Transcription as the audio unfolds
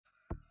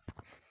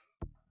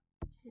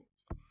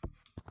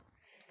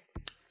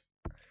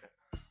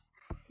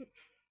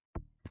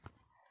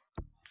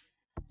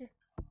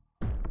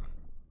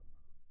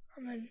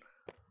And then,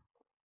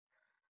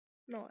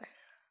 no way.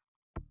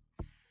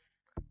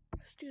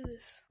 Let's do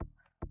this.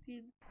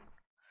 Dude,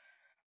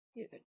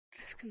 yeah,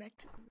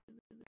 disconnected.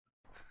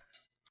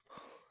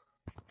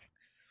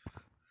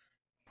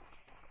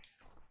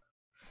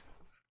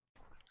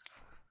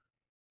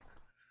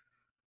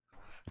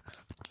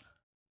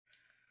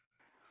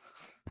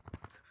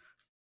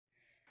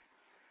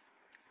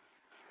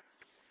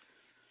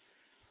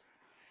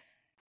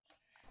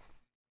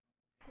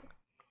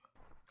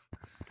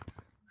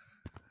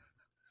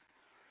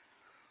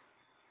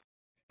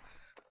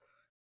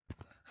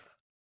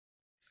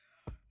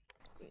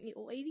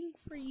 Waiting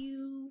for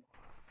you.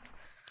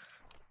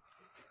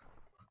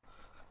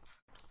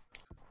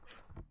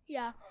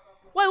 Yeah.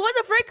 Wait, what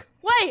the frick?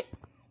 Wait!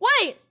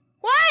 Wait!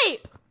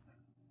 Wait!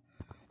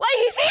 Wait,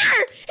 he's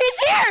here! He's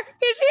here!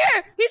 He's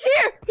here! He's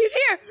here! He's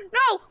here!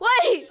 No!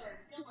 Wait!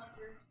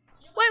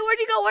 Wait, where'd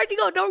you go? Where'd you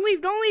go? Don't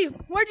leave! Don't leave!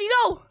 Where'd you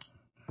go?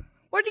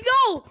 Where'd you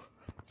go?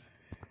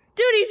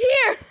 Dude, he's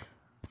here!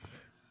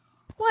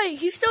 Wait,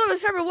 he's still in the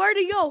server. Where'd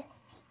he go?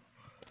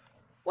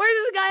 Where's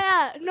this guy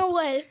at? No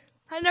way.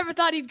 I never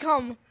thought he'd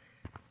come.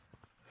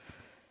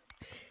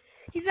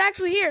 He's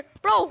actually here.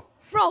 Bro!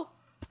 Bro!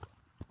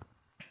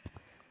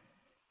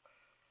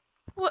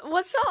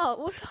 What's up?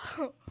 What's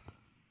up?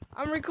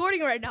 I'm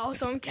recording right now,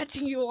 so I'm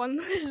catching you on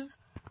this.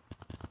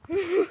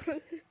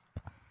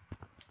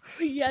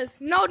 Yes.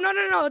 No,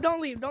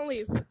 don't leave, don't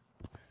leave.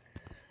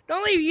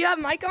 Don't leave, you have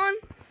mic on?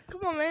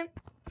 Come on, man.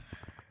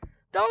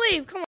 Don't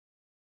leave, come on.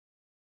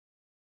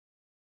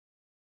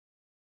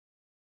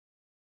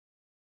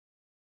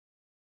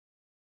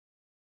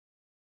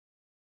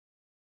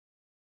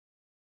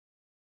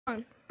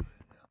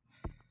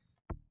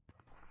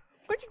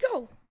 Where'd you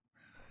go?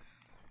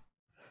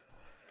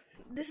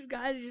 This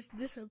guy's just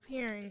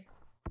disappearing.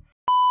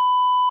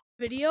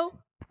 Video?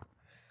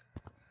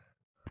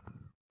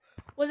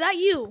 Was that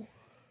you?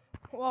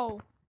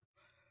 Whoa.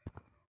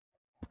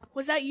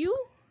 Was that you?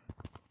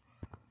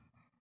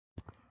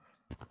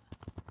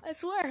 I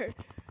swear.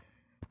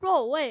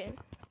 Bro, wait.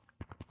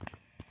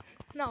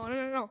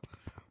 No.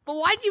 But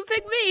why'd you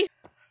pick me?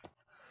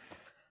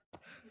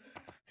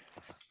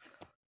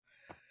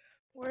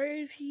 Where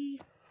is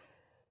he?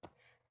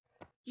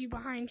 You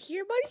behind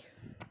here, buddy?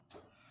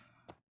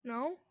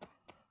 No?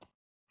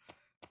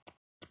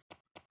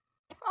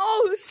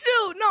 Oh,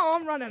 shoot! No,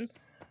 I'm running.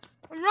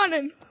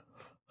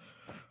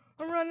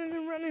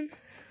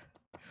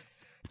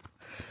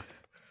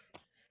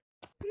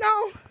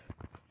 No!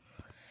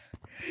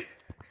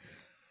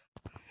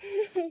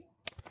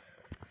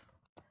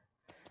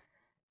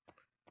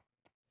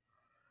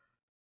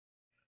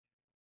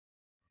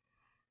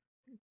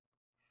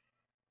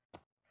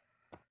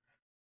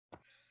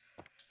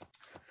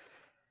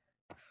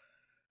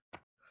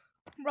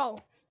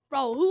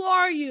 Bro, who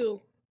are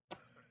you?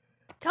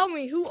 Tell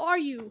me, who are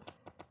you?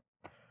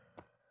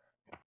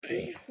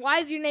 Why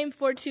is your name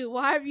 42?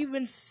 Why have you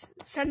been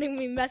sending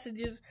me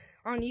messages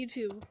on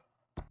YouTube?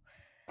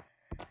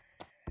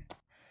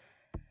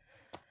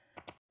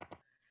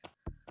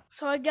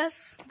 So I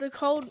guess the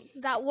code,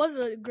 that was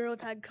a girl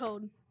tag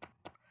code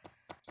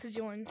to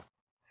join.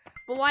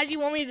 But why do you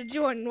want me to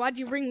join? Why'd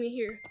you bring me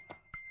here?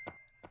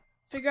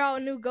 Figure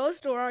out a new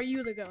ghost, or are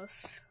you the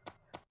ghost?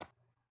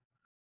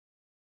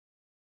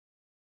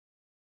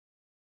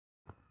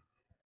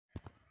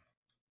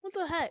 What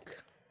the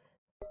heck?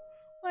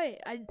 Wait,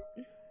 I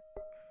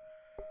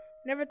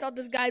never thought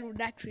this guy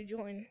would actually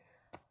join.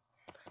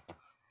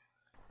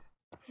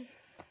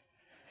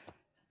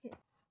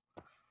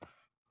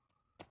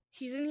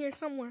 He's in here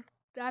somewhere.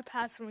 Did I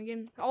pass him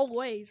again? Oh,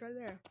 wait, he's right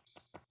there.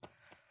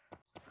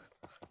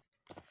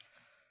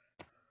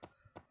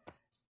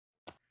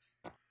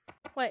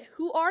 Wait,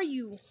 who are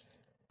you?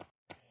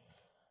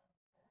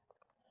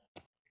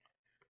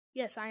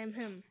 Yes, I am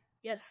him.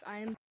 Yes, I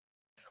am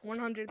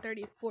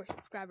 134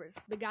 subscribers.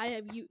 The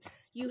guy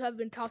you have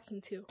been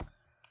talking to.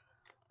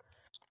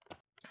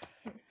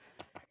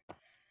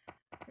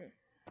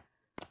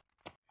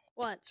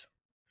 What?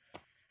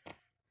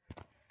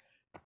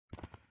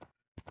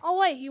 Oh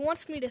wait, he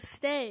wants me to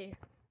stay.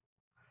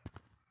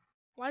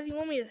 Why does he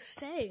want me to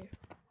stay?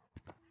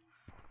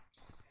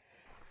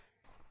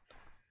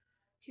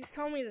 He's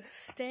telling me to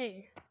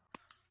stay.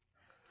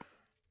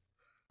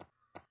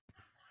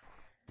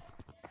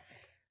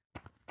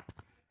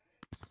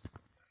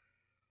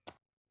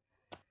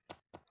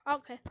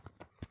 Okay.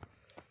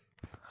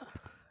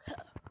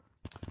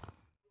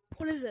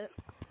 What is it?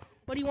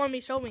 What do you want me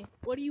to show me?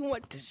 What do you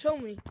want to show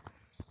me?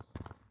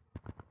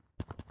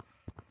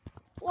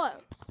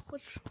 What?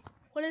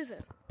 What is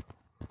it?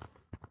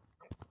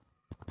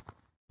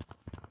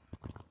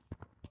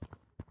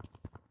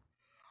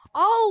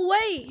 Oh,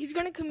 wait! He's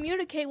gonna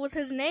communicate with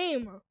his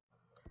name.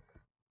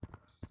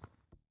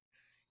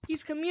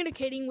 He's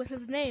communicating with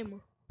his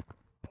name.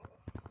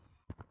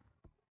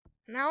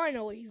 Now I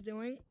know what he's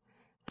doing.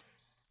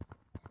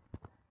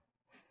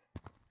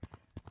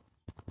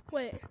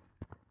 Wait.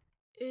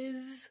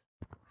 Is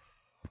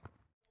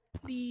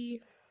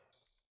the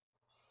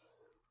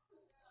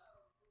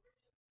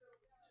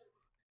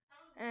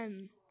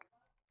N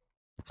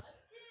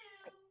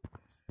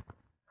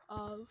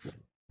of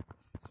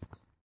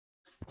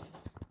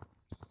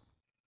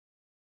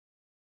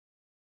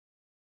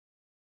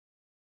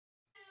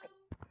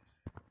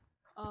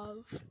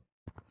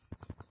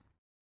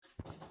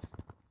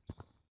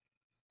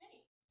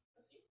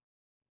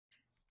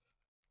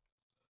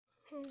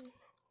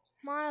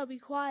Maya, be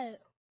quiet.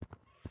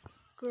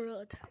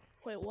 Gorilla Tag.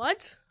 Wait,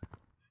 what?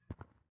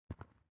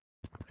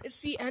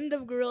 It's the end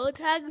of Gorilla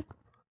Tag?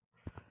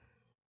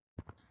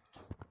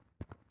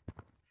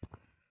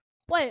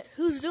 Wait,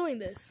 who's doing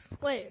this?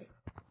 Wait.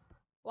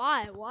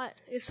 Why? What?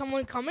 Is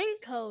someone coming?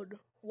 Code.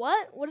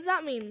 What? What does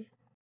that mean?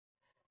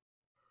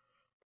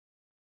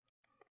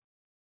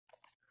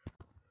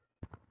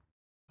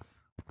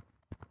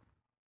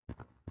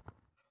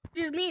 What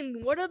does it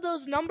mean? What do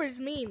those numbers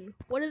mean?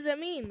 What does it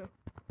mean?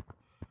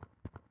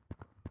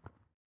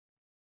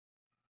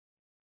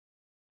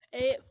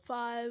 8,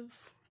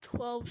 5,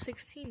 12,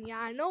 16. Yeah,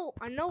 I know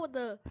what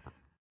the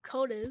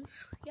code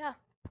is. Yeah,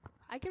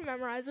 I can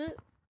memorize it.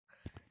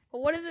 But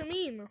what does it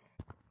mean?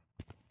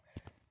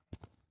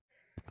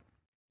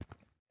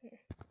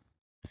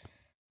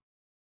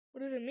 What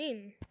does it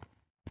mean?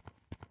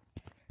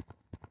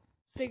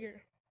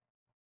 Figure.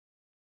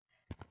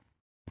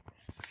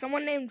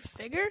 Someone named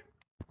Figure?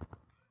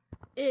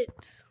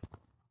 It.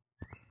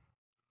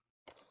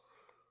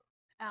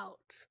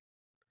 Out.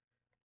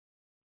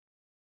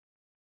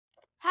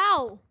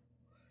 How?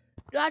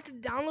 Do I have to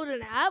download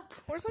an app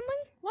or something?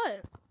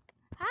 What?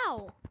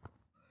 How?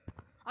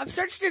 I've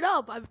searched it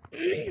up. I've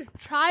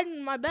tried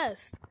my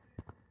best.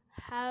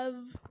 Have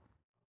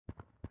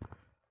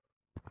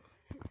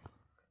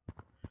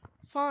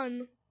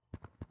fun.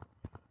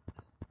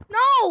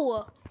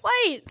 No!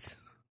 Wait!